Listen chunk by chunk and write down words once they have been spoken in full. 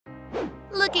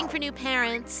Looking for new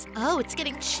parents. Oh, it's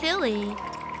getting chilly.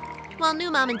 While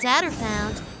new mom and dad are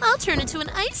found, I'll turn into an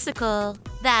icicle.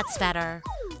 That's better.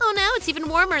 Oh, now it's even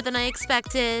warmer than I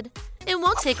expected. It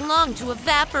won't take long to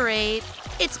evaporate.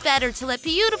 It's better to let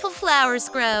beautiful flowers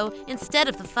grow instead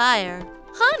of the fire.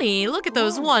 Honey, look at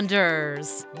those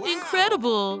wonders. Wow.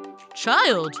 Incredible.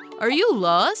 Child, are you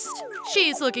lost?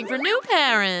 She's looking for new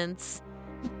parents.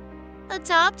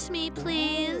 Adopt me,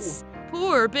 please.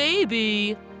 Poor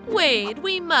baby. Wade,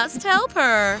 we must help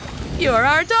her. You're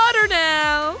our daughter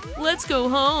now. Let's go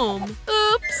home.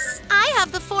 Oops. I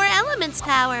have the 4 elements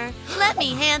power. Let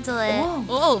me handle it. Oh.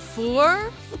 All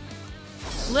 4?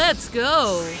 Let's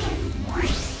go.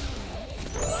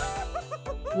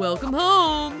 Welcome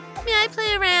home. May I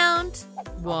play around?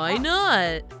 Why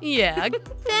not? Yeah.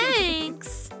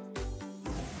 Thanks.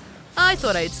 I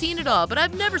thought I had seen it all, but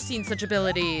I've never seen such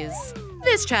abilities.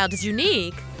 This child is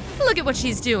unique. Look at what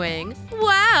she's doing.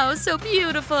 Wow, so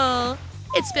beautiful.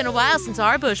 It's been a while since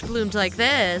our bush bloomed like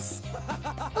this.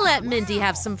 Let Mindy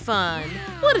have some fun.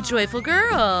 What a joyful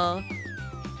girl.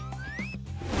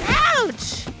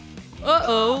 Ouch!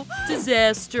 Uh-oh,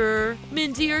 disaster.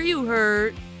 Mindy, are you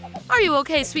hurt? Are you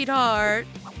okay, sweetheart?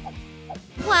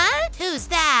 What? Who's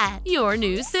that? Your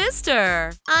new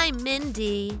sister. I'm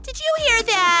Mindy. Did you hear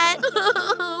that?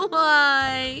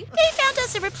 Why? They found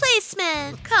us a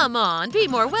replacement. Come on, be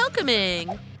more welcoming.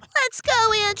 Let's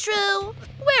go, Andrew.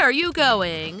 Where are you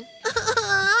going?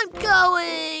 I'm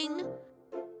going.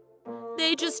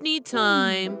 They just need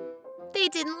time. They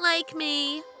didn't like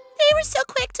me. They were so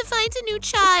quick to find a new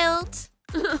child.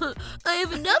 I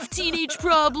have enough teenage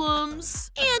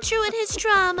problems. Andrew and his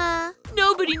drama.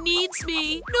 Nobody needs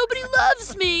me. Nobody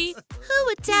loves me. Who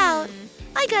would doubt?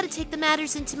 I gotta take the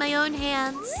matters into my own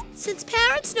hands. Since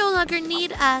parents no longer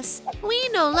need us, we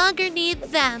no longer need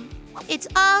them. It's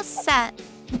all set.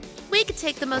 We could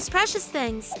take the most precious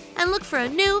things and look for a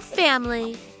new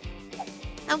family.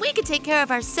 And we could take care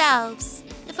of ourselves.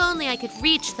 If only I could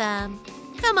reach them.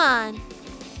 Come on.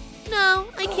 No,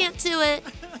 I can't do it.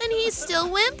 And he's still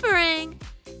whimpering.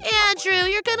 Andrew,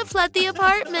 you're gonna flood the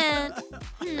apartment.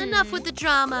 Enough with the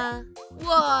drama.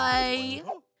 Why?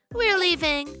 We're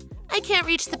leaving. I can't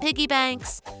reach the piggy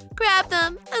banks. Grab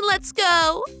them and let's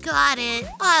go. Got it.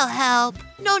 I'll help.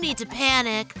 No need to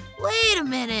panic. Wait a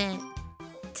minute.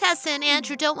 Tessa and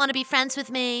Andrew don't want to be friends with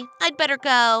me. I'd better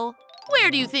go. Where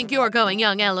do you think you're going,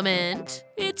 young element?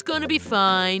 It's gonna be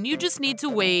fine. You just need to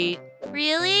wait.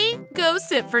 Really? Go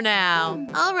sit for now.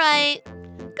 All right.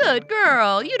 Good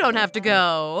girl. You don't have to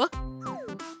go.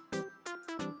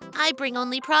 I bring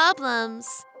only problems.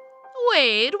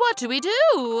 Wade, what do we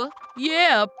do?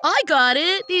 Yeah, I got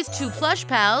it. These 2 plush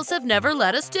pals have never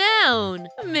let us down.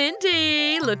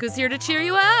 Mindy, look who's here to cheer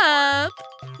you up.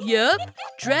 Yup,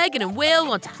 Dragon and Whale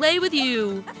want to play with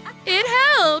you. It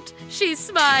helped. She's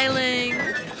smiling.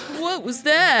 What was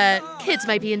that? Kids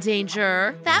might be in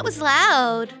danger. That was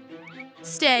loud.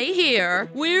 Stay here.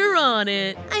 We're on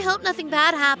it. I hope nothing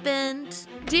bad happened.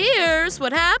 Dears,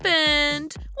 what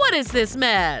happened? What is this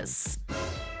mess?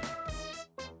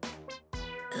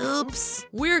 Oops.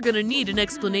 We're gonna need an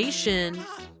explanation.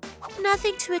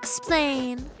 Nothing to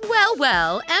explain.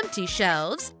 Well, empty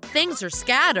shelves. Things are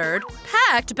scattered.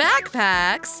 Packed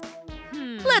backpacks.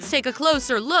 Let's take a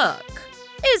closer look.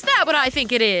 Is that what I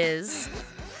think it is?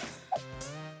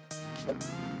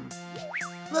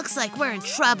 Looks like we're in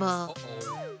trouble.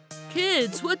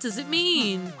 Kids, what does it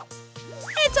mean?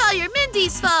 It's all your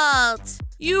Mindy's fault.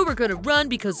 You were gonna run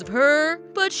because of her,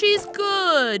 but she's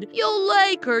good. You'll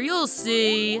like her, you'll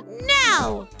see.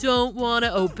 No! Don't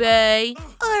wanna obey?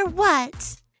 Or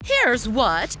what? Here's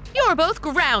what. You're both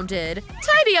grounded.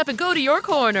 Tidy up and go to your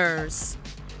corners.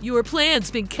 Your plan's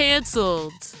been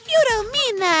canceled. You don't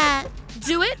mean that.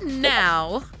 Do it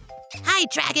now. Hi,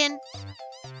 Dragon.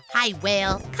 Hi,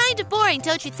 Whale. Kind of boring,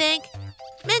 don't you think?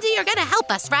 Mindy, you're gonna help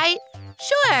us, right?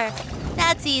 Sure.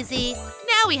 That's easy.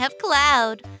 Now we have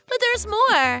Cloud. But there's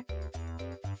more.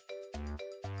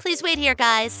 Please wait here,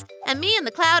 guys. And me and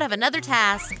the Cloud have another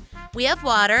task. We have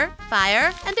water,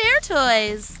 fire, and air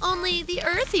toys. Only the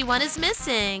earthy one is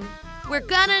missing. We're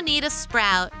gonna need a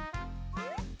sprout.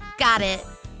 Got it.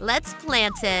 Let's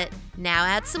plant it. Now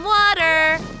add some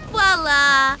water.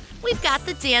 Voila! We've got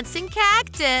the dancing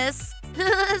cactus.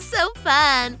 So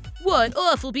fun. What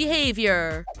awful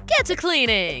behavior. Get to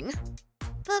cleaning.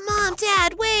 But Mom,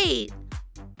 Dad, wait.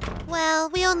 Well,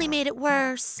 we only made it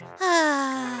worse.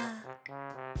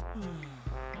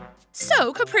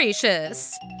 So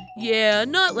capricious. Yeah,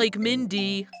 not like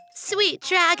Mindy. Sweet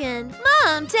Dragon.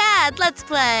 Mom, Dad, let's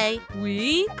play.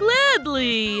 We?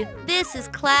 Gladly. This is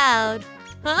Cloud.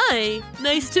 Hi,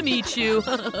 nice to meet you.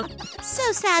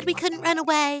 So sad we couldn't run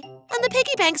away. And the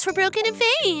piggy banks were broken in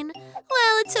vain.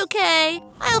 Well, it's okay.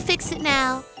 I'll fix it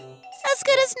now. As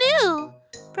good as new.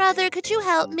 Brother, could you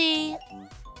help me?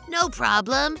 No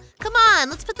problem. Come on,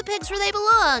 let's put the pigs where they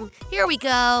belong. Here we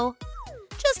go.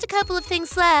 Just a couple of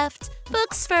things left.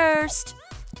 Books first.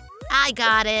 I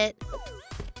got it.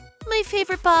 My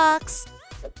favorite box.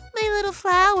 My little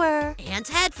flower. And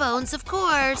headphones, of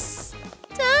course.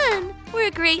 Done. We're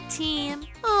a great team.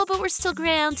 Oh, but we're still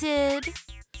grounded.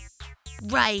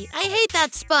 Right. I hate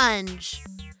that sponge.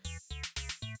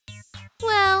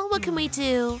 Well, what can we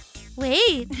do?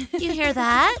 Wait, you hear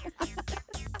that?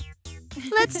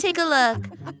 Let's take a look.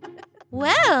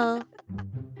 Well,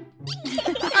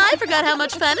 I forgot how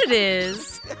much fun it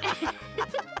is.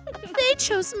 They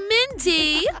chose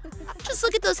Mindy. Just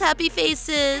look at those happy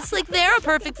faces, like they're a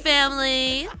perfect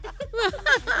family.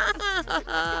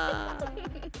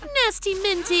 Nasty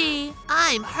Mindy.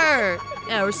 I'm hurt.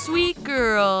 Our sweet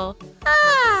girl.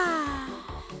 Ah.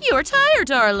 You're tired,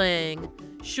 darling.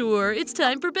 Sure, it's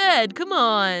time for bed. Come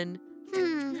on.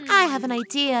 I have an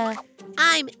idea.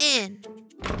 I'm in.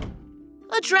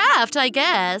 A draft, I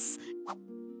guess.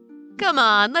 Come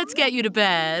on, let's get you to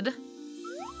bed.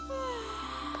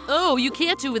 Oh, you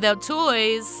can't do without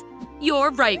toys.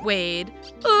 You're right, Wade.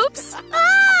 Oops.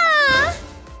 Ah!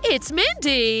 It's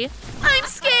Mindy. I'm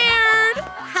scared.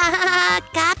 Ha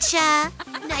gotcha.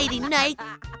 Nighty night.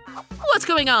 What's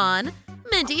going on?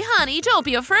 Mindy, honey, don't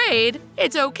be afraid.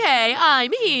 It's okay,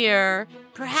 I'm here.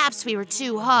 Perhaps we were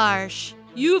too harsh.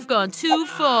 You've gone too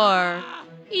far.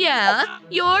 Yeah,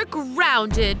 you're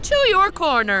grounded to your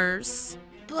corners.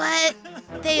 But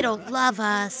they don't love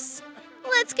us.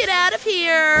 Let's get out of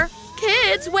here.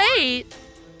 Kids, wait.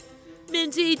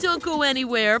 Mindy, don't go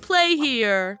anywhere. Play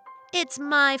here. It's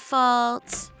my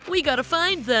fault. We gotta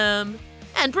find them.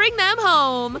 And bring them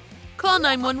home. Call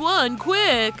 911,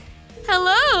 quick.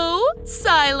 Hello?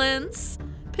 Silence.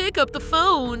 Pick up the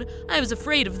phone. I was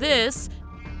afraid of this.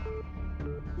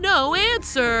 No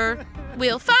answer.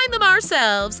 We'll find them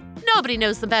ourselves. Nobody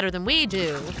knows them better than we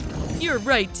do. You're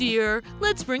right, dear.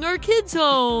 Let's bring our kids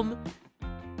home.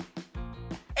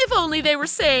 If only they were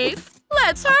safe.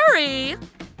 Let's hurry.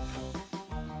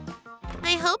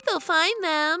 I hope they'll find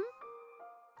them.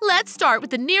 Let's start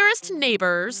with the nearest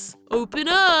neighbors. Open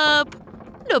up.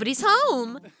 Nobody's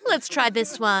home. Let's try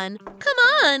this one. Come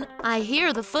on. I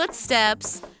hear the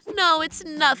footsteps. No, it's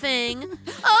nothing.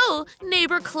 Oh,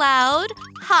 neighbor Cloud.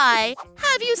 Hi.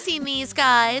 Have you seen these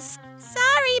guys?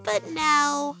 Sorry, but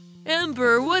no.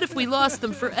 Ember, what if we lost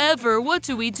them forever? What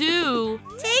do we do?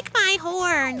 Take my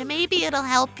horn. Maybe it'll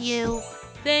help you.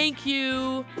 Thank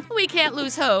you. We can't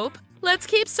lose hope. Let's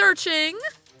keep searching.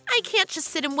 I can't just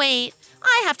sit and wait.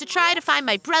 I have to try to find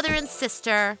my brother and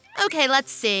sister. Okay,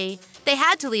 let's see. They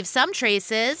had to leave some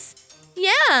traces.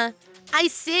 Yeah, I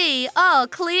see. All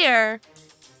clear.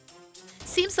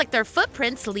 Seems like their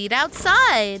footprints lead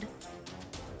outside.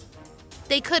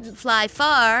 They couldn't fly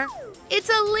far. It's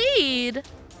a lead.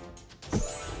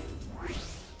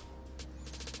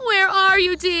 Where are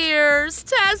you, dears?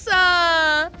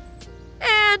 Tessa!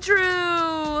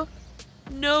 Andrew!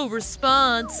 No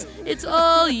response. It's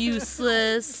all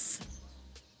useless.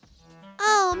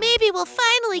 Oh, maybe we'll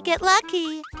finally get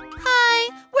lucky. Hi,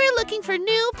 we're looking for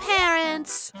new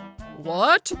parents.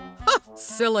 What?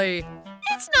 Silly.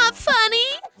 It's not funny.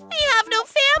 We have no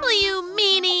family, you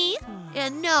meanie.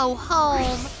 And no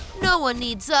home. No one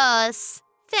needs us.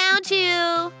 Found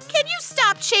you. Can you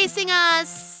stop chasing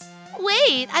us?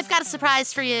 Wait, I've got a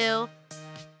surprise for you.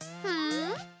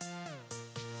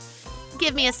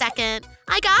 Give me a second.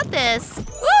 I got this.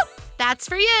 Woo! That's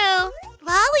for you.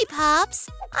 Lollipops?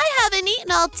 I haven't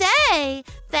eaten all day.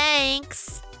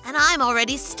 Thanks. And I'm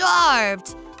already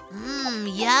starved.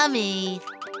 Yummy.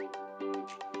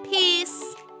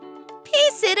 Peace.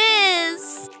 Peace it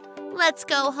is. Let's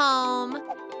go home.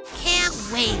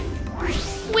 Can't wait.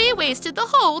 We wasted the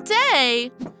whole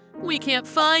day. We can't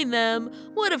find them.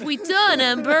 What have we done,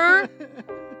 Ember?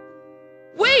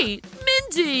 Wait,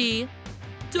 Mindy!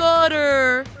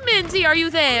 Daughter! Mindy, are you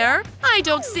there? I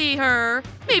don't see her.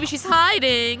 Maybe she's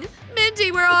hiding.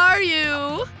 Mindy, where are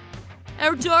you?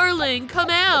 Our darling, come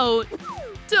out.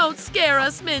 Don't scare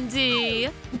us, Mindy.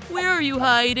 Where are you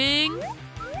hiding?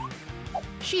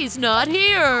 She's not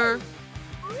here.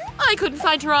 I couldn't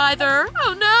find her either.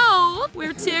 Oh no!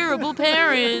 We're terrible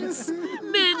parents.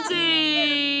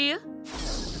 Mindy!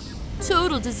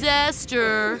 Total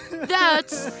disaster.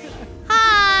 That's...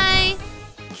 Hi!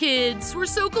 Kids, we're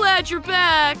so glad you're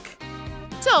back.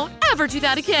 Don't ever do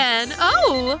that again.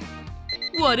 Oh!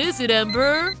 What is it,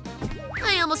 Ember?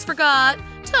 I almost forgot.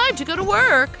 Time to go to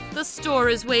work. The store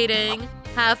is waiting.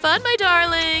 Have fun, my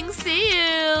darling. See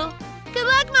you. Good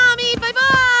luck, Mommy.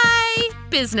 Bye-bye.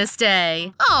 Business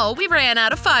day. Oh, we ran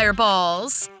out of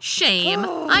fireballs. Shame.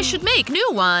 I should make new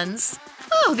ones.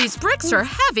 Oh, these bricks are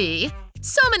heavy.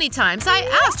 So many times I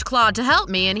asked Claude to help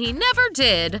me and he never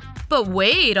did. But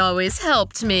Wade always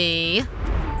helped me.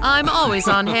 I'm always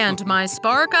on hand, my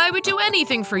spark. I would do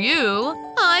anything for you.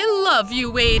 I love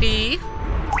you, Wadey.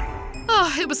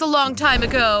 Oh, it was a long time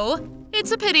ago.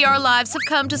 It's a pity our lives have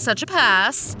come to such a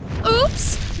pass.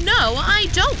 Oops! No, I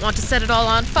don't want to set it all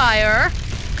on fire.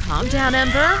 Calm down,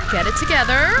 Ember. Get it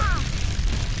together.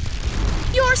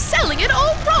 You're selling it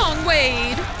all wrong,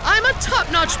 Wade! I'm a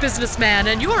top-notch businessman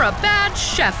and you're a bad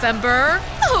chef, Ember.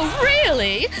 Oh,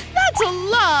 really? That's a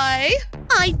lie!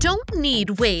 I don't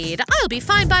need Wade. I'll be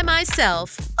fine by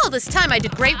myself. All this time I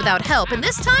did great without help, and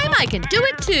this time I can do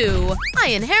it too. I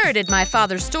inherited my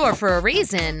father's store for a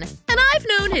reason. And I've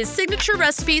known his signature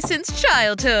recipe since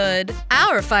childhood.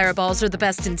 Our fireballs are the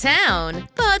best in town.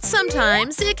 But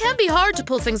sometimes it can be hard to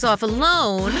pull things off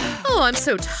alone. Oh, I'm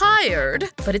so tired.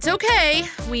 But it's okay.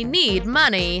 We need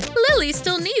money. Lily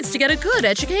still needs to get a good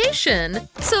education.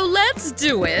 So let's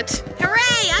do it.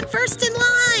 Hooray! I'm first in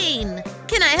line.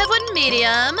 Can I have one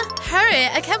medium? Hurry,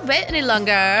 I can't wait any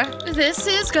longer. This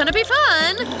is gonna be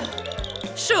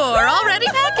fun. Sure, already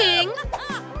packing.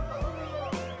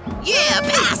 Yeah,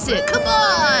 pass it. Come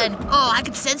on. Oh, I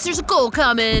can sense there's a goal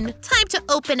coming. Time to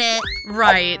open it.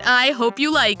 Right, I hope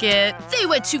you like it. They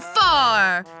went too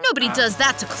far. Nobody does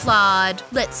that to Claude.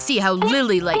 Let's see how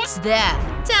Lily likes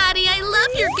that. Daddy, I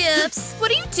love your gifts. What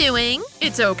are you doing?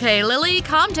 It's okay, Lily.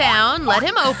 Calm down. Let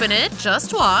him open it.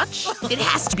 Just watch. It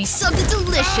has to be something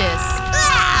delicious.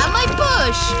 Ah, my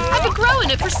bush. I've been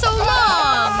growing it for so long.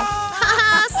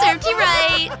 Haha, served you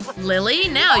right. Lily,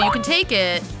 now you can take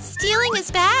it. Stealing is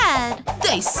bad.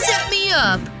 They set me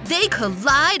up. They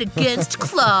collide against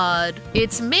Claude.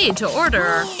 It's made to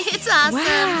order. It's awesome.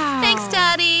 Wow. Thanks,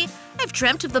 Daddy. I've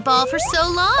dreamt of the ball for so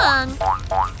long.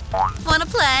 Wanna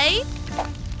play?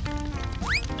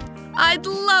 I'd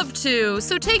love to,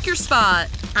 so take your spot.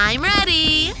 I'm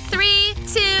ready. 3,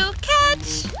 2,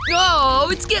 catch! Oh,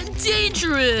 it's getting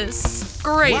dangerous.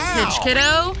 Great pitch,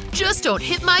 kiddo. Just don't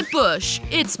hit my bush.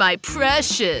 It's my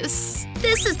precious.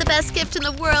 This is the best gift in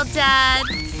the world, Dad.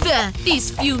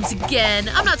 These fumes again.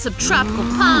 I'm not some tropical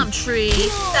palm tree.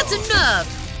 That's enough.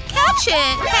 Catch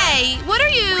it! Hey, what are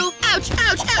you? Ouch,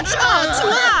 ouch, ouch. Oh,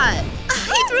 too hot.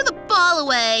 He threw the ball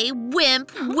away.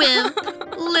 Wimp, wimp.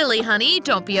 Lily, honey,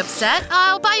 don't be upset.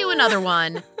 I'll buy you another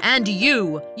one. And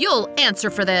you'll answer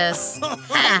for this.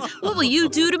 What will you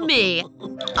do to me?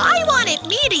 I want it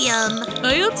medium.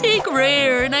 I'll take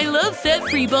rare, and I love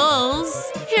fat-free balls.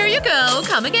 Here you go.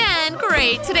 Come again.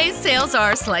 Great. Today's sales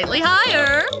are slightly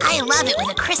higher. I love it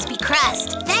with a crispy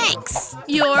crust. Thanks.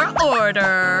 Your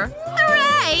order.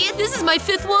 Hooray! This is my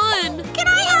 5th one. Can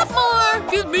I have more?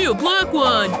 Give me a black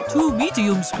one. 2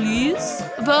 mediums, please.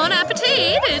 Bon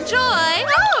appetit. Enjoy.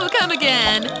 Oh, come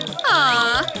again.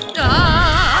 Run!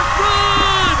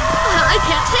 I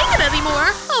can't take it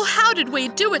anymore. Oh, how did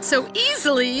Wade do it so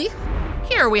easily?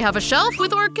 Here we have a shelf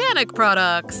with organic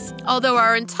products. Although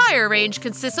our entire range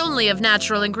consists only of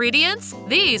natural ingredients,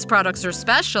 these products are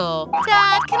special.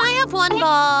 Dad, can I have one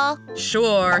ball?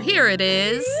 Sure, here it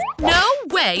is. No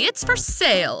way, it's for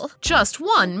sale. Just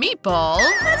 1 meatball.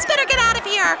 Let's better get out of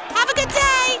here. Have a good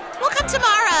day. We'll come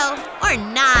tomorrow. Or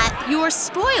not. You're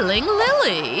spoiling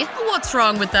Lily. What's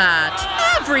wrong with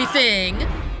that? Everything.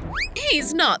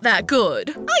 He's not that good.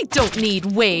 I don't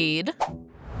need Wade.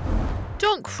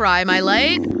 Don't cry, my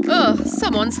light. Ugh,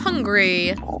 someone's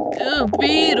hungry. Oh,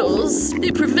 beetles.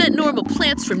 They prevent normal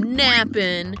plants from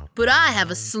napping. But I have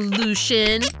a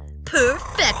solution.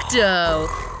 Perfecto.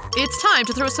 It's time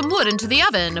to throw some wood into the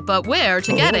oven, but where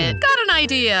to get it? Got an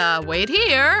idea. Wait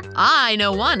here. I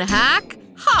know one hack.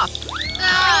 Hop.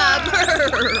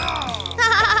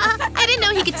 I didn't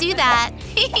know he could do that.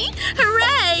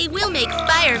 Hooray! We'll make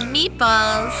fire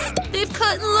meatballs. They've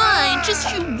cut in line. Just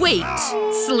you wait.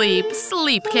 Sleep,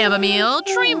 sleep, chamomile.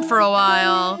 Dream for a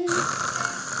while.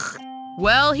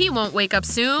 Well, he won't wake up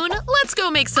soon. Let's go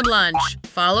make some lunch.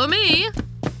 Follow me.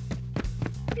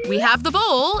 We have the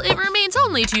bowl. It remains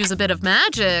only to use a bit of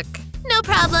magic. No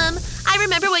problem. I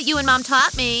remember what you and Mom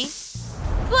taught me.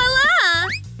 Voila!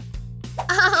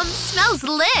 Smells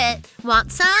lit.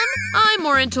 Want some? I'm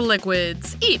more into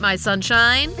liquids. Eat my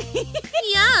sunshine.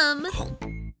 Yum.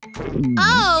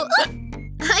 Oh,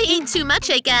 I ate too much,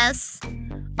 I guess.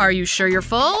 Are you sure you're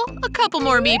full? A couple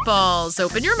more meatballs.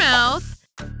 Open your mouth.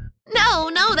 No,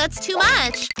 that's too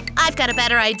much. I've got a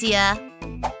better idea.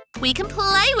 We can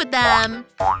play with them.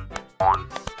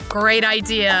 Great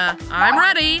idea. I'm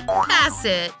ready. Pass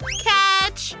it.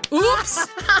 Catch. Oops!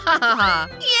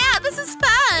 Yeah, this is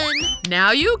fun.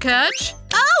 Now you catch.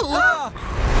 Oh!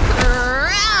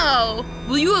 Ow!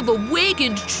 Will you have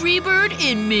awakened tree bird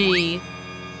in me?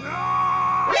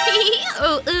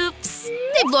 Oh, oops.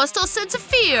 They've lost all sense of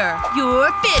fear.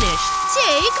 You're finished.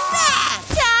 Take that!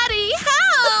 Daddy,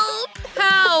 help!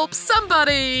 Help!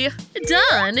 Somebody!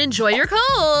 Done. Enjoy your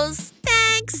coals.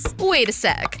 Thanks. Wait a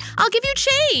sec. I'll give you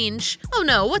change. Oh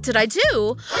no, what did I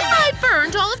do? I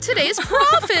burned all of today's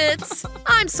profits.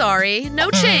 I'm sorry.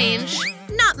 No change.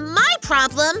 Not my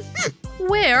problem.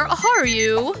 Where are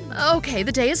you? Okay,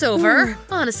 the day is over.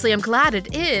 Honestly, I'm glad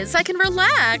it is. I can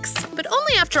relax. But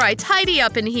only after I tidy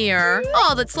up in here.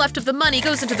 All that's left of the money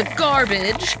goes into the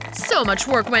garbage. So much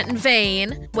work went in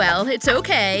vain. Well, it's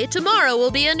okay. Tomorrow will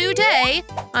be a new day.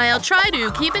 I'll try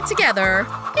to keep it together.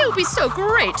 It would be so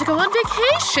great to go on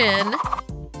vacation.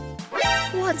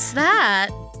 What's that?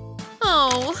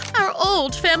 Oh, our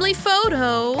old family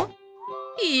photo.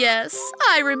 Yes,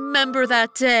 I remember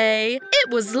that day. It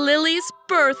was Lily's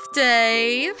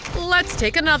birthday. Let's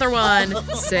take another one.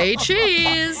 Say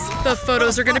cheese. The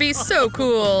photos are gonna be so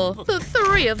cool. The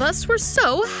three of us were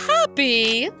so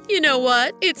happy. You know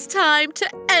what? It's time to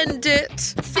end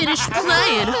it. Finished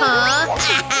playing, huh?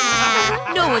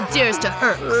 No one dares to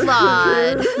hurt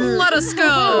Claude. Let us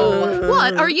go.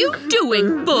 What are you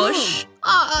doing, Bush?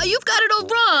 You've got it all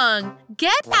wrong.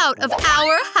 Get out of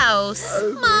our house.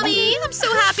 Mommy, I'm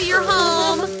so happy you're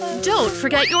home. Don't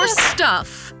forget your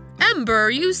stuff.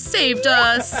 Ember, you saved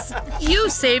us.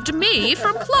 You saved me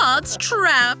from Claude's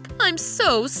trap. I'm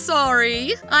so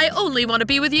sorry. I only want to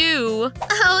be with you.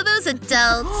 Oh, those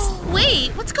adults.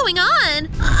 Wait, what's going on?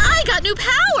 I got new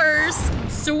powers.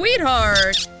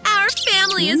 Sweetheart. Our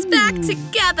family is back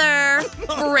together.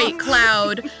 Great,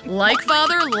 Cloud. Like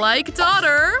father, like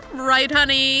daughter. Right,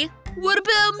 honey? What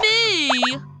about me?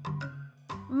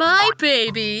 My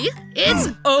baby. It's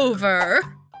over.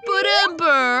 But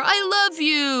Ember, I love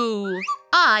you.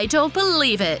 I don't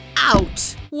believe it.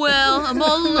 Out. Well, I'm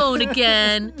all alone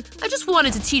again. I just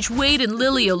wanted to teach Wade and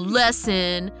Lily a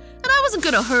lesson. And I wasn't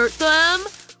gonna hurt them.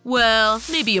 Well,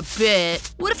 maybe a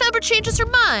bit. What if Ember changes her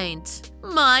mind?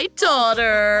 My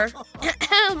daughter.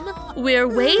 We're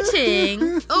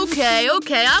waiting. Okay,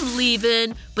 I'm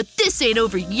leaving. But this ain't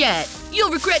over yet. You'll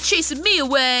regret chasing me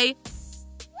away.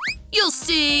 You'll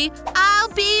see. I'll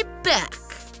be back.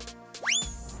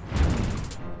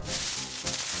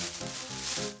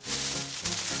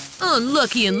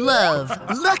 Unlucky in love,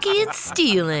 lucky in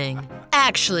stealing.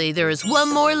 Actually, there is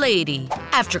one more lady.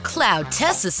 After Cloud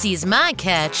Tessa sees my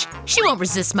catch, she won't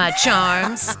resist my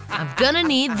charms. I'm gonna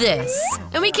need this.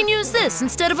 And we can use this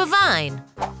instead of a vine.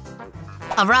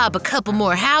 I'll rob a couple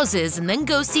more houses and then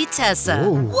go see Tessa.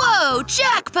 Ooh. Whoa,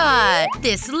 jackpot!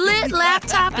 This lit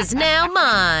laptop is now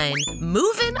mine.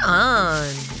 Moving on.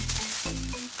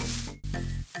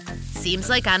 Seems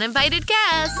like uninvited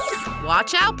guests.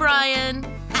 Watch out, Bryan.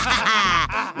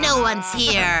 No one's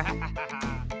here.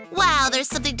 Wow, there's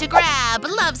something to grab.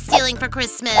 Love stealing for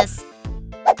Christmas.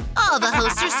 All the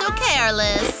hosts are so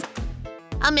careless.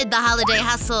 Amid the holiday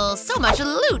hustle, so much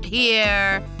loot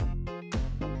here.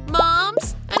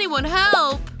 Moms, anyone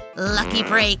help? Lucky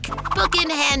break. Book in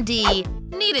handy.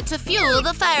 Need it to fuel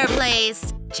the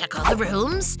fireplace. Check all the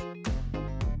rooms.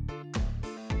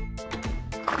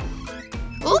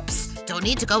 Oops, don't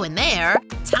need to go in there.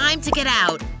 Time to get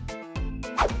out.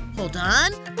 Hold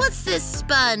on, what's this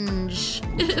sponge?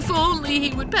 If only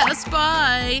he would pass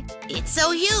by. It's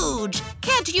so huge.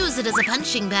 Can't use it as a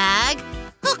punching bag.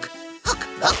 Hook, hook,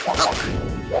 hook,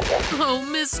 hook. Oh,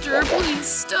 mister, please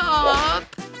stop.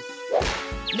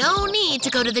 No need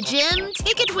to go to the gym.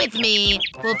 Take it with me.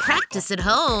 We'll practice at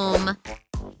home.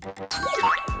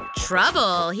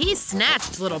 Trouble, he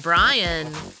snatched little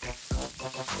Bryan.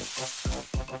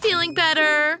 Feeling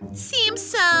better? Seems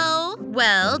so.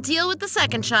 Well, deal with the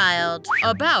second child.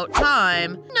 About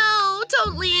time. No,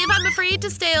 don't leave. I'm afraid to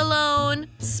stay alone.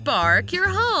 Spark, you're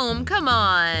home. Come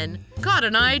on. Got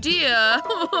an idea.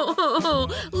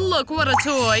 Look, what a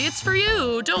toy. It's for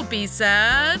you. Don't be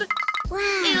sad. Wow.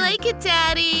 I like it,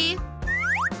 Daddy.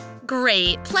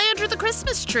 Great. Play under the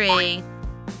Christmas tree.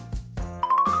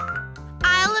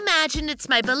 I'll imagine it's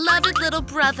my beloved little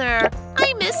brother.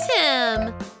 I miss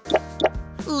him.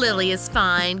 Lily is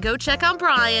fine. Go check on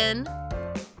Bryan.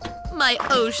 My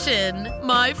ocean.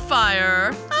 My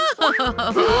fire.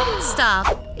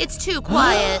 Stop. It's too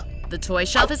quiet. The toy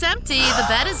shelf is empty. The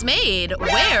bed is made.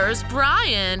 Where's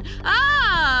Bryan?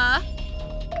 Ah!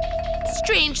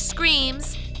 Strange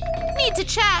screams. Need to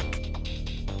check.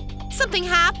 Something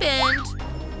happened.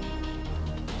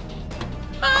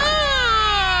 Ah!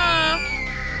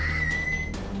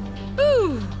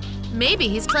 Maybe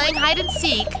he's playing hide and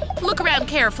seek. Look around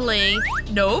carefully.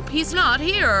 Nope, he's not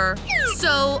here.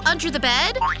 So, under the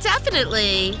bed?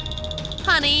 Definitely.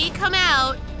 Honey, come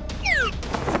out.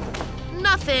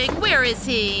 Nothing. Where is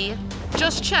he?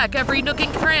 Just check every nook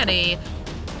and cranny.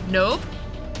 Nope.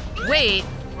 Wait.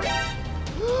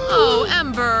 Oh,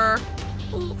 Ember.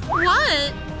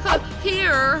 What?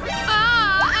 Here.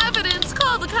 Ah, evidence.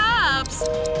 Call the cops.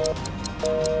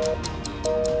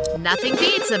 Nothing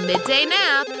beats a midday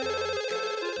nap.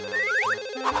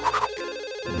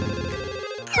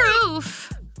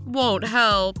 Proof. Won't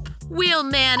help. We'll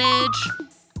manage.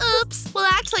 Oops, we'll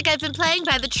act like I've been playing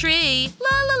by the tree.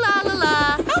 La la la la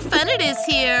la. How fun it is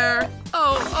here.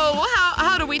 Oh,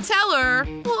 how do we tell her?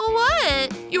 Well,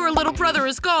 what? Your little brother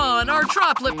is gone. Our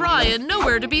droplet Bryan,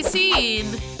 nowhere to be seen.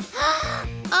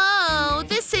 Oh,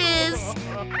 this is…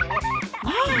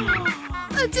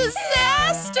 a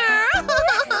disaster!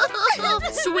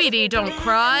 Sweetie, don't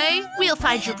cry. We'll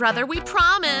find your brother, we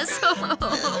promise.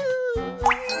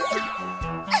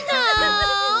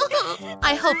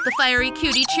 I hope the fiery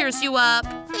cutie cheers you up.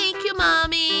 Thank you,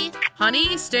 Mommy.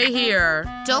 Honey, stay here.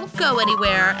 Don't go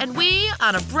anywhere, and we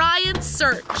on a Bryan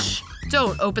search.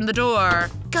 Don't open the door.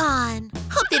 Gone.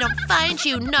 Hope they don't find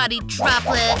you, naughty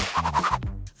droplet.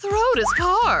 Throat is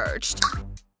parched.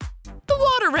 The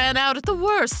water ran out at the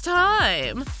worst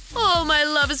time. Oh, my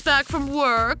love is back from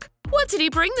work. What did he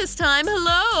bring this time?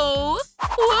 Hello?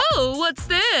 Whoa, what's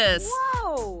this?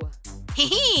 Whoa!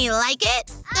 Hee, like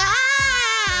it?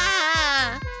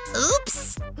 Ah!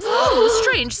 Oops. Oh,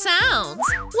 strange sounds.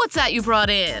 What's that you brought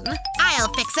in?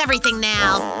 I'll fix everything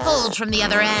now. Hold from the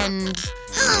other end.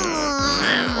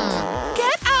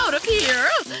 Get out of here!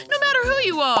 No matter who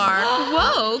you are.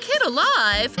 Whoa, kid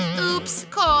alive. Oops,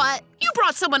 caught. You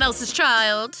brought someone else's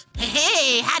child.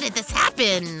 Hey, how did this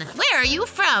happen? Where are you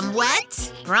from,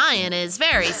 what? Bryan is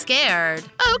very scared.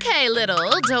 Okay,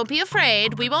 little, don't be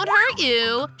afraid. We won't hurt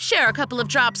you. Share a couple of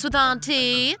drops with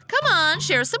Auntie. Come on,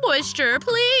 share some moisture,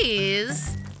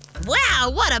 please.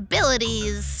 Wow, what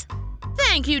abilities.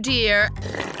 Thank you, dear.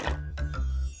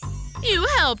 You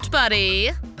helped,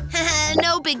 buddy.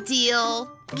 No big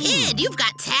deal. Kid, you've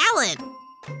got talent.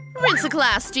 Rinse a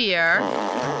glass, dear.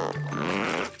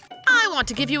 I want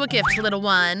to give you a gift, little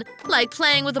one. Like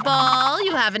playing with a ball.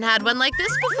 You haven't had one like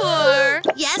this before.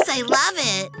 Yes, I love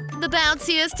it. The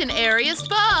bounciest and airiest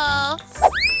ball.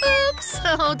 Oops.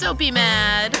 Oh, don't be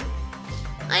mad.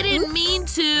 I didn't mean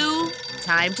to.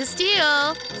 Time to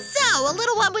steal. So, a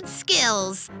little one with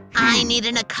skills. I need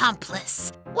an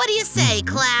accomplice. What do you say,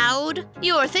 Cloud?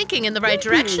 You're thinking in the right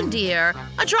direction, dear.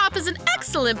 A drop is an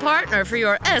excellent partner for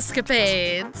your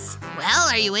escapades. Well,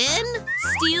 are you in?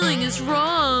 Stealing is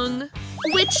wrong.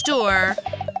 Which door?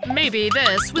 Maybe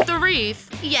this with the wreath.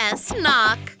 Yes,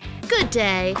 knock. Good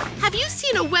day. Have you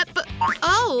seen a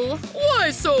Oh.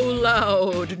 Why so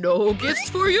loud? No gifts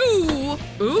for you.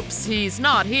 Oops, he's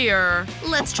not here.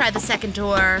 Let's try the second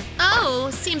door. Oh,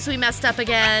 seems we messed up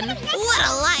again. What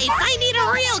a life. I need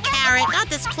a real carrot, not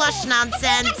this plush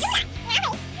nonsense.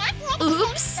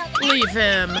 Oops. Leave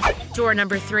him. Door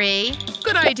number 3.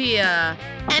 Good idea.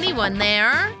 Anyone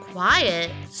there?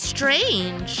 Quiet.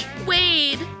 Strange.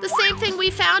 Wade, the same thing we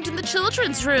found in the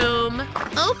children's room.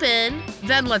 Open.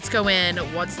 Then let's go in.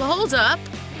 What's the holdup?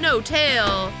 No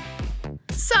tail.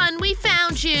 Son, we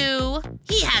found you.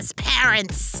 He has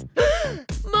parents.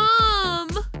 Mom!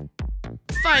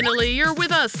 Finally, you're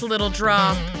with us, little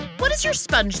drop. What is your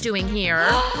sponge doing here?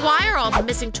 Why are all the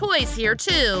missing toys here,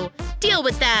 too? Deal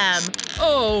with them.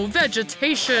 Oh,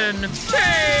 vegetation.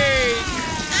 Take!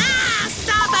 Ah,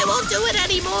 stop! I won't do it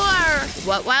anymore.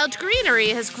 What wild greenery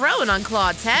has grown on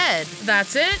Claude's head?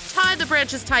 That's it. Tie the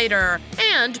branches tighter.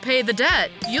 And pay the debt.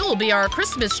 You'll be our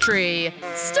Christmas tree.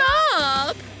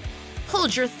 Stop!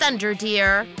 Hold your thunder,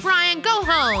 dear. Bryan, go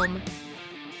home.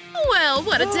 Well,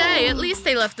 what a day. At least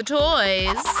they left the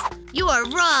toys. You are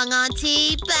wrong,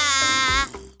 Auntie. Bah!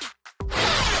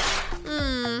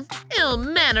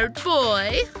 Ill-mannered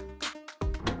boy.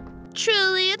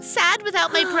 Truly, it's sad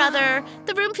without my brother.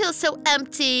 The room feels so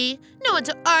empty. No one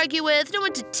to argue with, no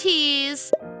one to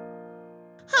tease.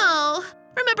 Oh,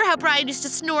 remember how Bryan used to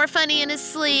snore funny in his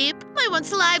sleep? My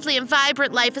once lively and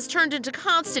vibrant life has turned into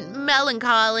constant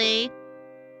melancholy.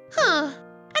 And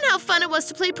how fun it was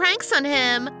to play pranks on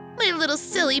him. My little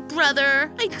silly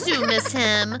brother. I do miss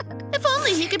him. If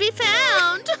only he could be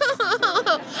found.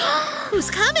 Who's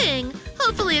coming?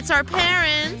 Hopefully it's our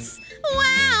parents.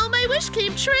 Wow, my wish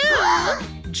came true.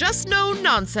 Just no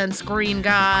nonsense, green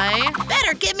guy.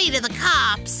 Better get me to the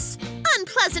cops.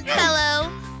 Unpleasant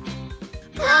fellow.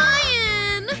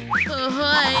 Bryan! Oh,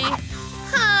 hi.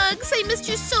 Hugs, I missed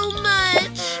you so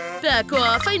much. Back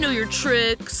off, I know your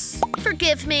tricks.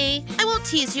 Forgive me. I won't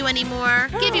tease you anymore.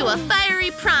 Give you a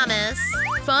fiery promise.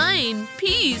 Fine,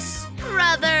 peace.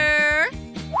 Brother.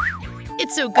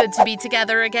 It's so good to be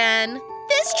together again.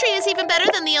 This tree is even better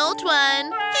than the old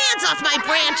one. Hands off my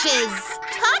branches.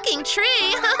 Talking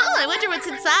tree. I wonder what's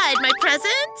inside. My present?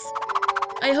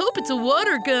 I hope it's a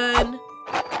water gun.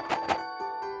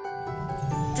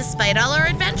 Despite all our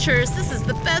adventures, this is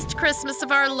the best Christmas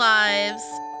of our lives.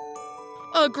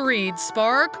 Agreed,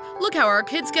 Spark. Look how our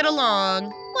kids get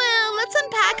along. Well, let's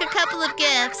unpack a couple of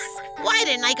gifts. Why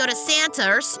didn't I go to Santa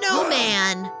or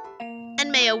Snowman?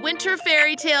 And may a winter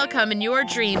fairy tale come in your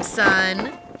dreams,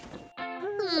 son.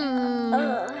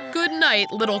 Good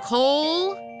night, little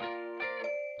Cole.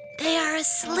 They are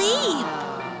asleep.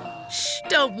 Shh,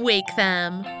 don't wake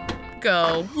them.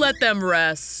 Go, let them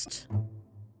rest.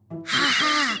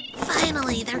 Haha,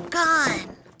 finally, they're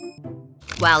gone.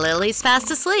 While Lily's fast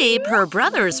asleep, her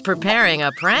brother's preparing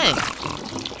a prank.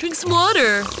 Drink some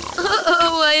water.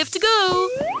 Uh-oh, I have to go.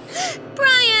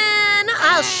 Bryan,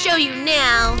 I'll show you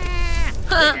now.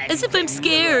 As if I'm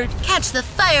scared. Catch the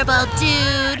fireball,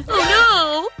 dude. Oh,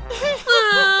 no.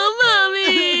 Oh,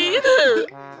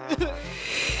 Mommy.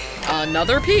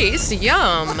 Another piece.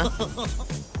 Yum.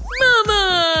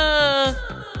 Mama.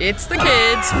 It's the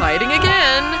kids fighting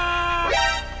again.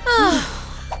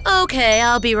 Okay,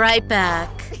 I'll be right back.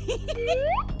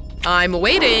 I'm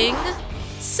waiting.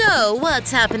 So,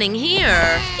 what's happening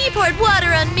here? He poured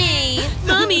water on me.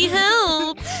 Mommy,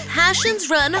 help. Passions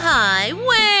run high.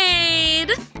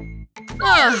 Wade!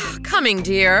 Coming,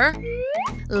 dear.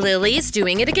 Lily's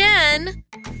doing it again.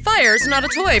 Fire's not a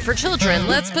toy for children.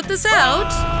 Let's put this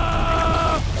out.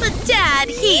 But Dad,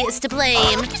 he is to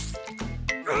blame.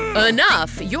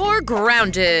 Enough. You're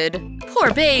grounded.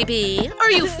 Poor baby.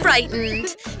 Are you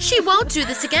frightened? She won't do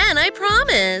this again, I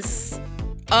promise.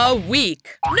 A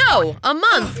week. No, a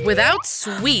month without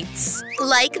sweets.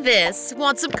 Like this.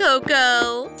 Want some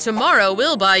cocoa? Tomorrow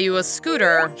we'll buy you a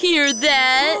scooter. Hear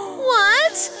that?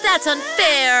 What? That's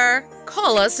unfair.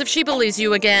 Call us if she bullies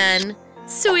you again.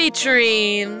 Sweet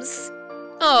dreams.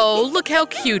 Oh, look how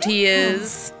cute he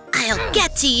is. I'll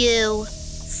get to you.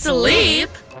 Sleep?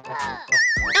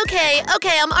 Okay,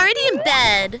 I'm already in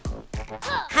bed.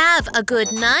 Have a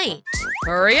good night.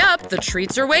 Hurry up, the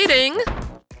treats are waiting.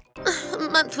 A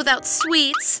month without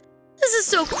sweets. This is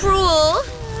so cruel.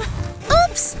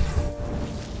 Oops.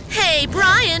 Hey,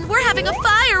 Bryan, we're having a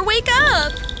fire. Wake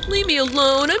up. Leave me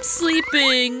alone, I'm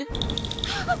sleeping.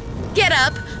 Get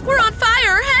up. We're on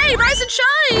fire. Hey, rise and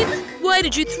shine. Why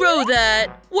did you throw that?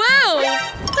 Wow.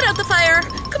 Put out the fire.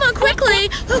 Come on, quickly.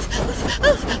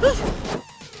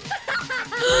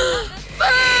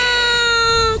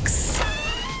 Folks!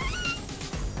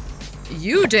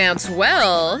 You dance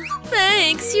well.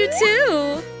 Thanks, you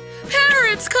too.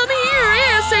 Parents, come here,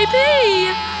 ASAP!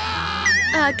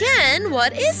 Again,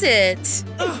 what is it?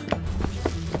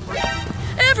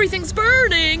 Everything's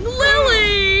burning!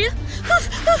 Lily!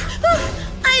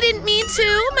 I didn't mean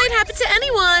to. Might happen to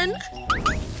anyone.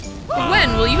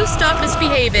 When will you stop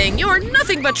misbehaving? You're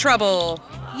nothing but trouble.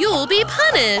 You'll be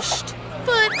punished.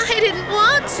 But I didn't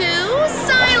want to.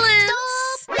 Silence!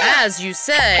 Stop. As you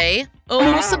say.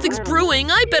 Oh, something's brewing.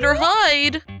 I better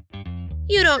hide.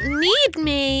 You don't need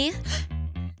me.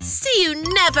 See you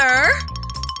never.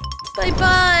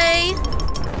 Bye-bye.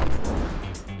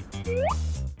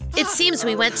 It seems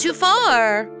we went too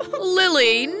far.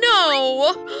 Lily,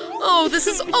 no! Oh, this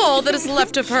is all that is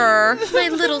left of her. My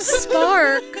little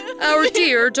spark. Our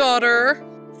dear daughter.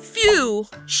 Phew!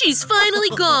 She's finally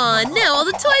gone. Now all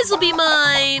the toys will be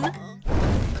mine.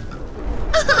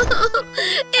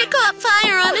 It caught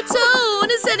fire on its own.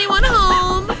 Is anyone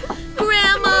home?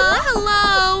 Grandma,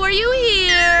 hello, are you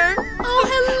here? Oh,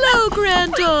 hello,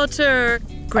 granddaughter.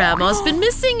 Grandma's been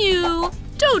missing you.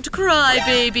 Don't cry,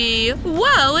 baby.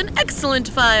 Wow, an excellent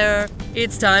fire.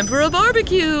 It's time for a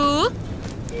barbecue.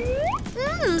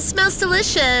 Smells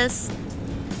delicious.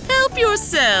 Help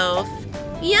yourself.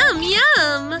 Yum,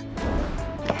 yum.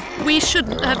 We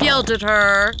shouldn't have yelled at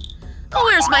her. Oh,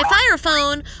 where's my fire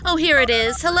phone? Oh, here it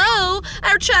is. Hello?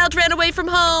 Our child ran away from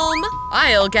home.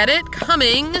 I'll get it.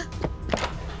 Coming.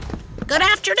 Good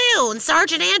afternoon.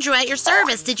 Sergeant Andrew at your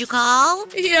service. Did you call?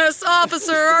 Yes,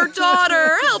 officer. Our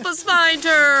daughter. Help us find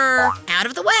her. Out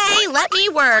of the way. Let me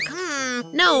work.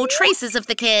 No traces of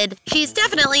the kid. She's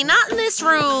definitely not in this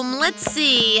room. Let's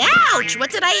see. Ouch!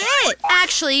 What did I hit?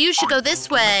 Actually, you should go this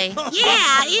way.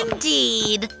 Yeah,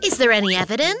 indeed. Is there any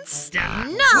evidence?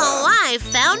 No, I've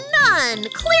found none.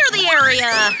 Clear the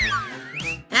area.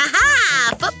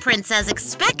 Aha! Footprints as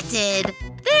expected.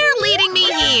 They're leading me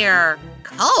here.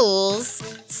 Coals?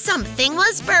 Something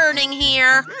was burning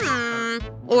here.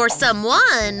 Or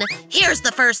someone. Here's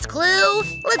the first clue.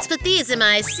 Let's put these in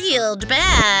my sealed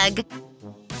bag.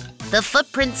 The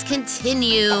footprints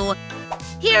continue.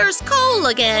 Here's coal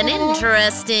again.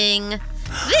 Interesting.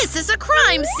 This is a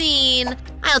crime scene.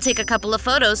 I'll take a couple of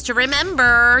photos to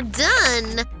remember.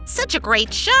 Done. Such a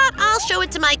great shot. I'll show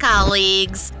it to my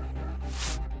colleagues.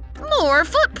 More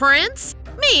footprints.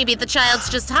 Maybe the child's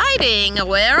just hiding.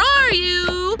 Where are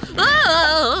you?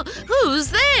 Oh, who's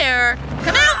there?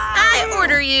 Come out, I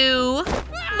order you.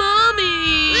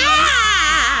 Mommy!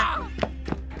 Ah!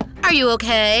 Are you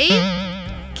okay?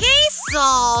 Case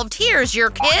solved. Here's your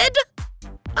kid.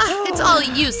 It's all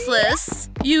useless.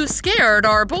 You scared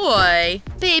our boy.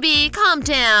 Baby, calm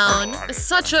down.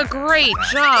 Such a great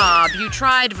job. You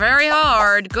tried very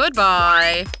hard.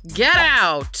 Goodbye. Get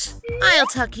out. I'll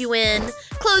tuck you in.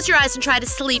 Close your eyes and try to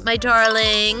sleep, my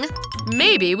darling.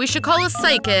 Maybe we should call a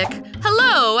psychic.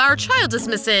 Hello, our child is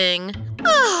missing.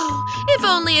 Oh, if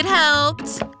only it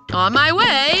helped. On my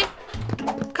way.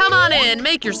 Come on in,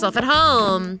 make yourself at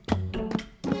home.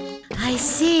 I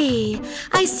see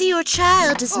your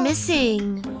child is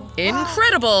missing.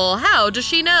 Incredible! How does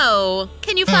she know?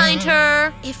 Can you find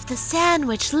her? If the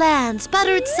sandwich lands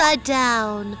buttered side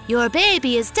down, your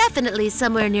baby is definitely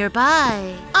somewhere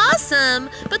nearby. Awesome!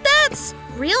 But that's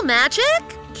real magic?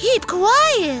 Keep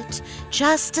quiet.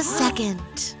 Just a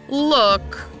second.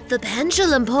 Look. The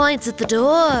pendulum points at the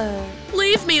door.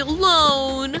 Leave me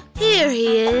alone. Here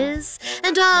he is,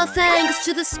 and all thanks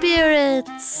to the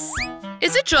spirits.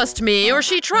 Is it just me, or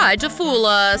she tried to fool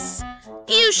us?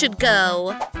 You should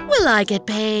go. Will I get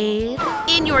paid?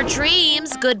 In your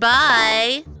dreams,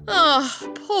 goodbye. Oh,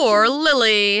 poor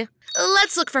Lily.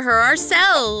 Let's look for her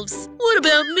ourselves. What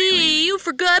about me? You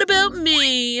forgot about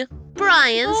me.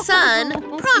 Bryan, son,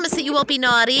 promise that you won't be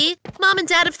naughty. Mom and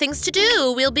Dad have things to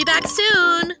do. We'll be back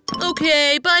soon.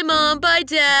 Okay, bye Mom, bye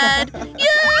Dad.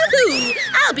 Yahoo!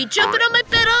 I'll be jumping on my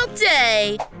bed all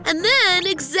day. And then,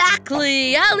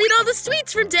 exactly, I'll eat all the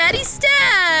sweets from Daddy's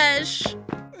stash.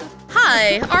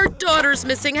 Hi, our daughter's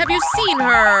missing. Have you seen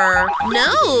her?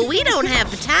 No, we don't have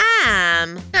the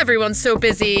time. Everyone's so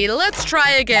busy. Let's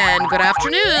try again. Good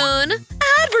afternoon.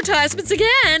 Advertisements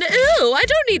again. Ew, I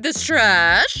don't need this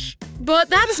trash. But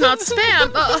that's not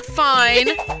spam. Fine.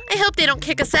 I hope they don't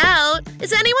kick us out.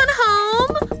 Is anyone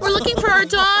home? We're looking for our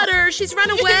daughter. She's run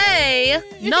away.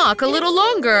 Knock a little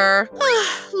longer.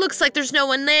 Looks like there's no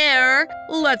one there.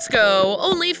 Let's go.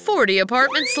 Only 40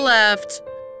 apartments left.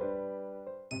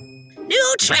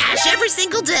 New trash every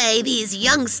single day, these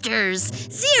youngsters.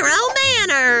 Zero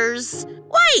manners.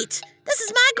 Wait, this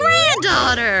is my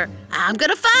granddaughter. I'm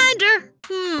gonna find her.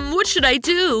 What should I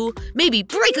do? Maybe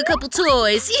break a couple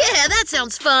toys. Yeah, that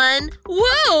sounds fun.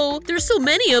 Whoa, there's so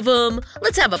many of them.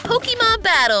 Let's have a Pokemon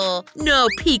battle. No,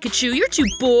 Pikachu, you're too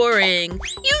boring.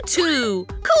 You too.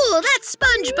 Cool, that's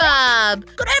SpongeBob.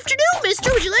 Good afternoon,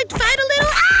 mister. Would you like to fight a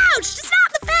little? Ouch, just not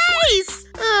in the face.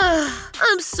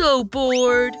 I'm so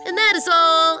bored. And that is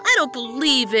all. I don't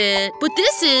believe it. But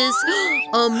this is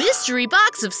a mystery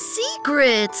box of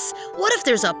secrets. What if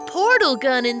there's a portal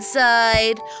gun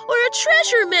inside? Or a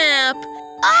treasure map?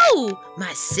 Oh,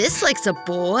 my sis likes a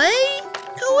boy?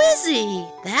 Who is he?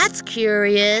 That's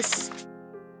curious.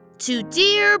 To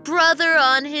dear brother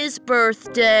on his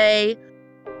birthday.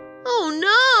 Oh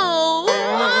no!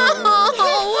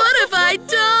 Oh, what have I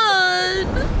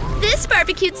done? This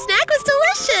barbecued snack was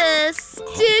delicious.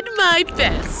 Did my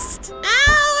best.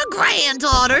 Oh, a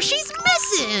granddaughter. She's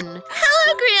missing.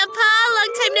 Hello, Grandpa.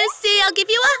 Long time no see. I'll give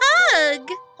you a hug.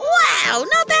 Wow,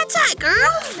 not that tight,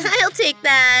 girl. I'll take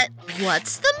that.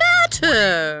 What's the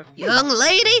matter? Young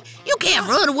lady, you can't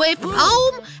run away from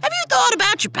home. Have you thought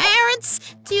about your parents?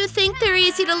 Do you think they're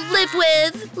easy to live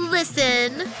with?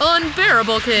 Listen.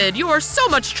 Unbearable, kid. You are so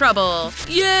much trouble.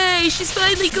 Yay, she's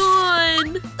finally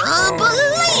gone.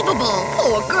 Unbelievable.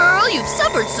 Poor girl, you've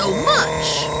suffered so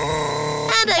much.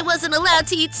 And I wasn't allowed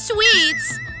to eat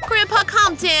sweets. Grandpa,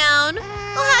 calm down.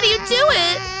 Well, how do you do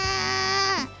it?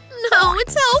 No,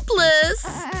 it's hopeless.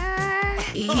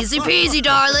 Easy peasy,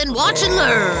 darling. Watch and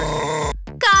learn.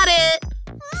 Got it.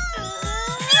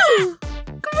 Phew.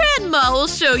 Grandma will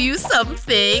show you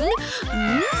something.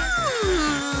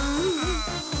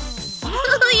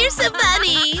 You're so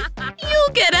funny.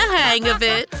 You'll get a hang of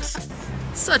it.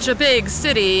 Such a big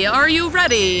city. Are you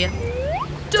ready?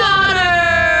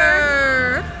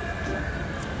 Daughter!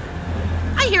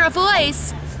 I hear a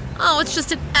voice. Oh, it's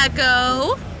just an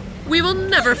echo. We will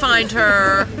never find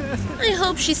her. I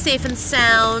hope she's safe and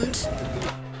sound.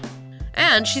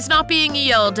 And she's not being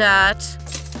yelled at.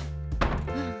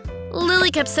 Lily Lily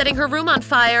kept setting her room on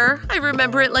fire. I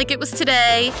remember it like it was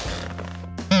today.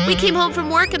 We came home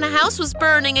from work and the house was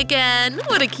burning again.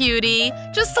 What a cutie.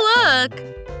 Just look.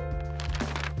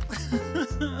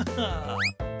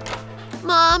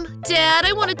 Mom, Dad,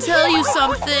 I want to tell you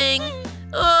something.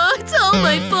 It's all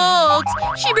my fault.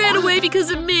 She ran away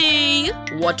because of me.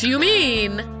 What do you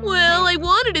mean? Well, I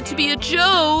wanted it to be a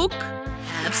joke.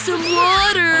 Have some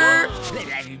water.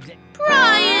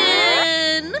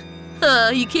 Bryan!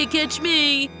 You can't catch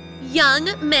me. Young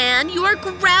man, you are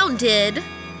grounded.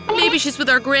 Maybe she's with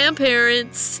our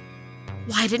grandparents.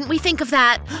 Why didn't we think of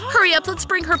that? Hurry up, let's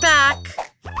bring her back.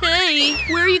 Hey,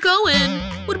 where are you going?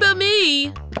 What about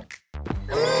me?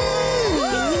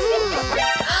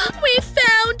 We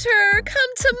found her!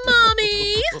 Come to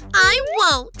Mommy! I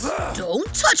won't!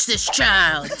 Don't touch this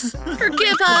child!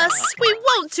 Forgive us! We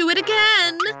won't do it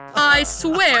again! I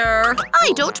swear!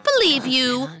 I don't believe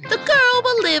you! The girl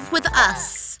will live with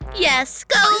us! Yes,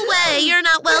 go away! You're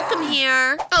not welcome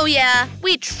here! Oh yeah,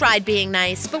 we tried being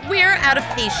nice, but we're out of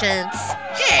patience.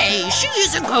 Hey, she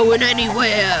isn't going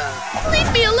anywhere!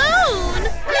 Leave me alone!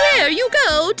 There you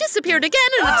go! Disappeared again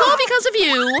and it's all because of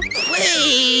you!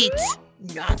 Wait!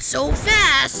 Not so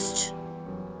fast!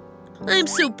 I'm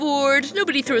so bored.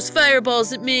 Nobody throws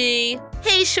fireballs at me.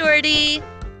 Hey, Shorty.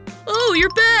 Oh, you're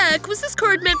back. Was this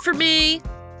card meant for me?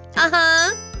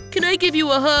 Uh-huh. Can I give you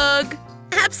a hug?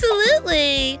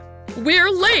 Absolutely.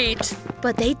 We're late.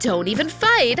 But they don't even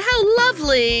fight. How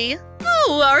lovely.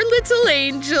 Oh, our little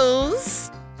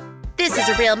angels. This is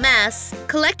a real mess.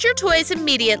 Collect your toys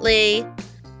immediately.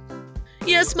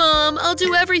 Yes, Mom. I'll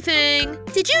do everything.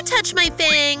 Did you touch my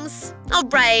things? All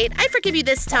right, I forgive you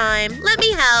this time. Let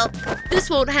me help. This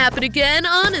won't happen again,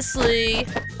 honestly.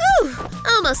 Ooh,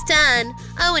 almost done.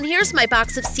 Oh, and here's my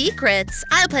box of secrets.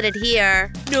 I'll put it here.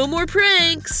 No more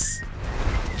pranks.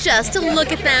 Just to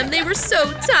look at them, they were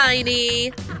so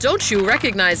tiny. Don't you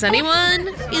recognize anyone?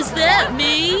 Is that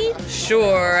me?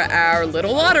 Sure, our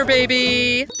little water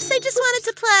baby. Oops, I just wanted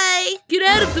to play. Get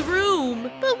out of the room.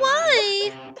 But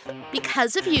why?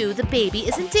 Because of you, the baby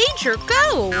is in danger.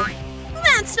 Go.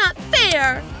 That's not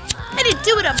fair! I didn't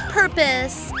do it on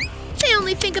purpose! They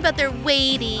only think about their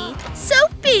weighty. So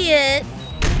be it!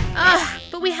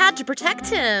 But we had to protect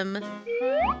him.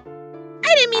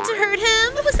 I didn't mean to hurt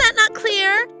him! Was that not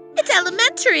clear? It's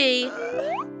elementary!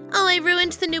 Oh, I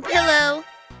ruined the new pillow.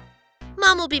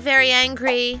 Mom will be very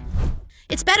angry.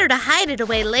 It's better to hide it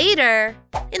away later.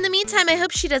 In the meantime, I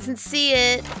hope she doesn't see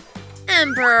it.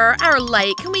 Ember, our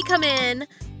light, can we come in?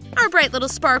 Our bright little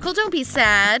sparkle, don't be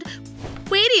sad.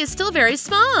 Wadey is still very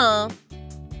small.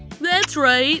 That's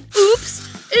right.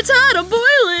 Oops! It's hot! I'm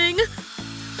boiling!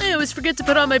 I always forget to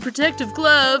put on my protective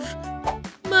glove.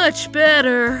 Much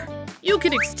better. You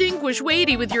can extinguish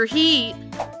Wadey with your heat.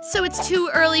 So it's too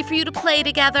early for you to play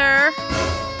together.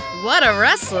 What a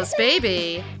restless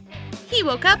baby. He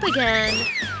woke up again.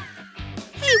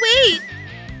 Hey, wait!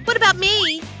 What about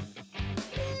me?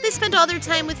 They spend all their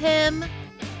time with him.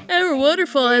 Our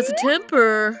waterfall has a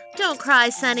temper. Don't cry,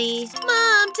 Sonny.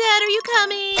 Mom, Dad, are you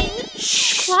coming?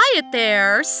 Shh! Quiet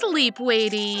there. Sleep,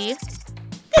 Wadey.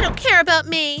 They don't care about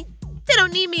me. They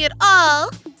don't need me at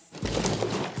all.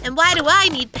 And why do I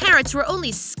need parents who are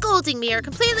only scolding me or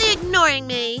completely ignoring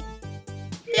me?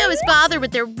 They always bother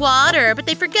with their water, but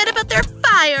they forget about their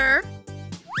fire.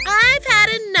 I've had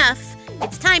enough.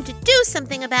 It's time to do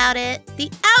something about it.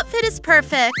 The outfit is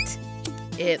perfect.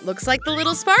 It looks like the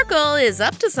little sparkle is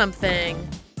up to something.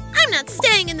 I'm not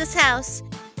staying in this house.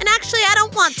 And actually, I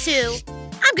don't want to.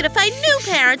 I'm gonna find new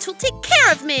parents who'll take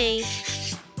care of me.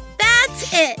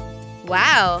 That's it.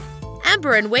 Wow.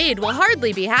 Ember and Wade will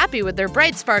hardly be happy with their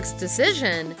Bright Spark's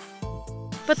decision.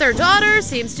 But their daughter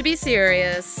seems to be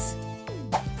serious.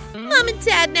 Mom and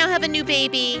Dad now have a new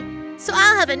baby. So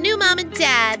I'll have a new mom and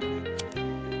dad.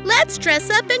 Let's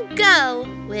dress up and go.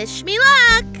 Wish me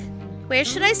luck. Where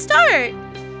should I start?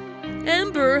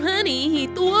 Ember, honey,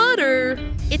 heat the water.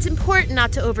 It's important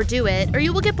not to overdo it, or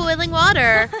you will get boiling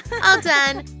water. All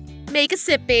done. Make a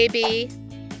sip, baby.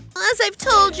 As I've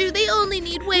told you, they only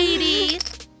need Wadey.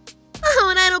 Oh,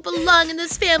 and I don't belong in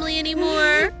this family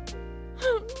anymore.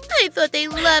 I thought they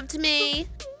loved me.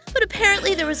 But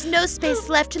apparently there was no space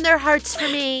left in their hearts for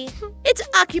me. It's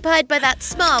occupied by that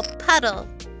small puddle.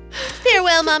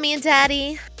 Farewell, Mommy and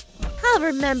Daddy. I'll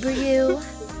remember you.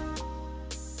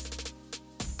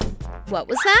 What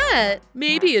was that?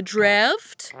 Maybe a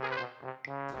draft?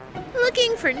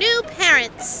 Looking for new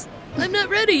parents. I'm not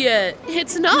ready yet.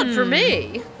 It's not for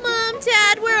me. Mom,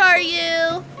 Dad, where are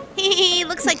you?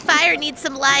 Looks like fire needs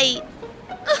some light.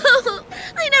 Oh,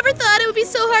 I never thought it would be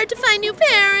so hard to find new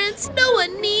parents. No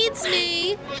one needs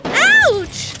me.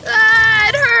 Ouch! Ah,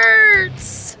 it hurts.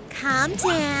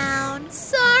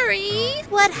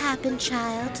 What happened,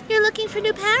 child? You're looking for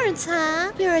new parents,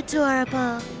 huh? You're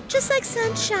adorable. Just like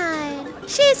Sunshine.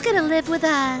 She's gonna live with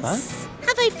us. Huh?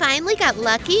 Have I finally got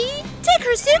lucky? Take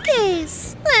her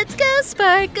suitcase. Let's go,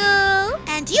 Sparkle.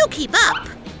 And you keep up.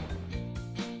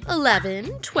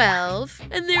 11, 12,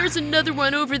 and there's another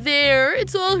one over there.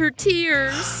 It's all her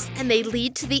tears. And they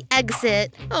lead to the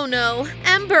exit. Oh no,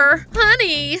 Ember,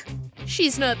 honey.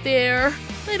 She's not there.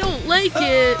 I don't like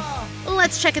it.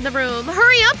 Let's check in the room.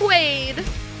 Hurry up, Wade.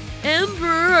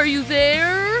 Ember, are you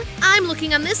there? I'm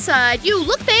looking on this side. You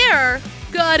look there.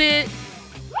 Got it.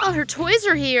 All her toys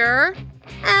are here.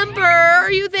 Ember,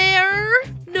 are you there?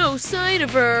 No sign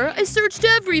of her. I searched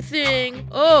everything.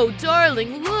 Oh,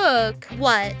 darling, look.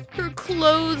 What? Her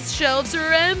clothes shelves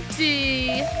are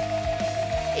empty.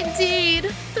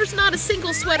 Indeed. There's not a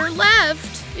single sweater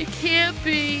left. It can't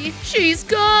be. She's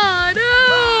gone.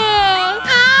 Ah!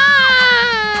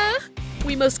 Ah!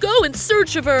 We must go in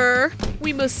search of her.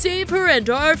 We must save her and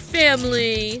our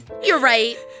family. You're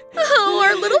right. Oh,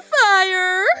 our little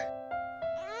fire.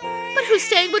 But who's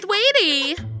staying with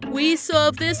Wadey? We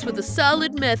solve this with a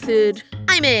solid method.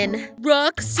 I'm in.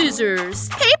 Rock, scissors.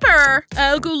 Paper!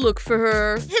 I'll go look for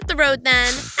her. Hit the road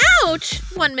then. Ouch!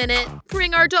 1 minute.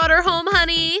 Bring our daughter home,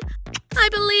 honey. I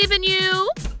believe in you.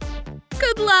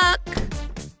 Good luck.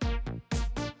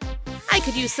 I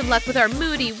could use some luck with our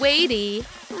moody Wadey.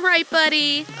 Right,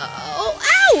 buddy? Oh,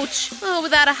 ouch! Oh,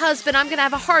 without a husband, I'm gonna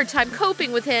have a hard time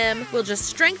coping with him. We'll just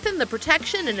strengthen the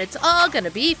protection and it's all gonna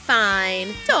be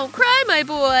fine. Don't cry, my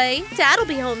boy. Dad'll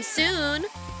be home soon.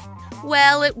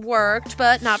 Well, it worked,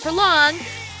 but not for long.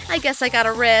 I guess I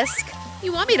gotta risk.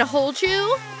 You want me to hold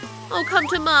you? Oh, come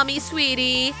to mommy,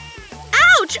 sweetie.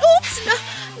 Ouch!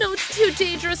 Oops! No, it's too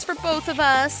dangerous for both of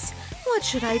us. What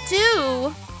should I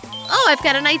do? Oh, I've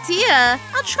got an idea.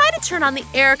 I'll try to turn on the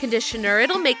air conditioner.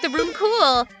 It'll make the room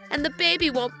cool, and the baby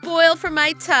won't boil from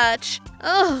my touch.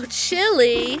 Oh,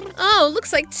 chilly. Oh,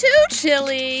 looks like too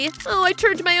chilly. Oh, I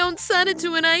turned my own son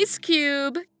into an ice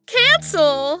cube.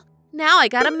 Cancel. Now I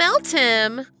gotta melt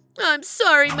him. I'm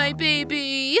sorry, my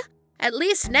baby. At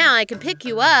least now I can pick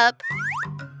you up.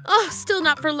 Oh, still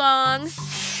not for long.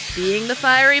 Being the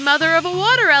fiery mother of a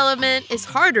water element is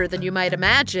harder than you might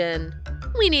imagine.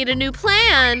 We need a new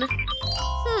plan.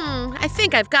 I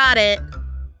think I've got it.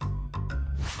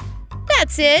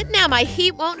 That's it. Now my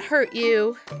heat won't hurt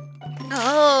you.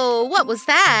 Oh, what was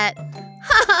that?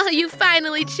 Ha! You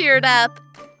finally cheered up.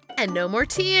 And no more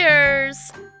tears.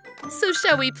 So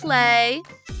shall we play?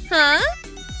 Huh?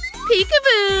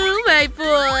 Peekaboo, my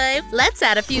boy. Let's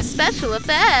add a few special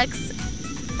effects.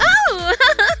 Oh!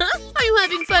 Are you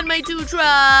having fun, my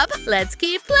dewdrop? Let's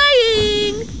keep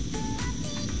playing.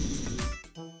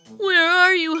 Where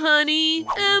are you, honey?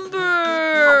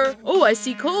 Ember! Oh, I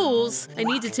see coals. I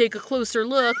need to take a closer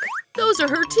look. Those are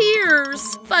her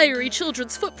tears. Fiery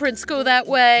children's footprints go that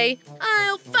way.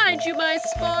 I'll find you, my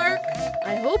spark.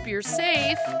 I hope you're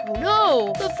safe. Oh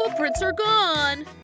no, the footprints are gone.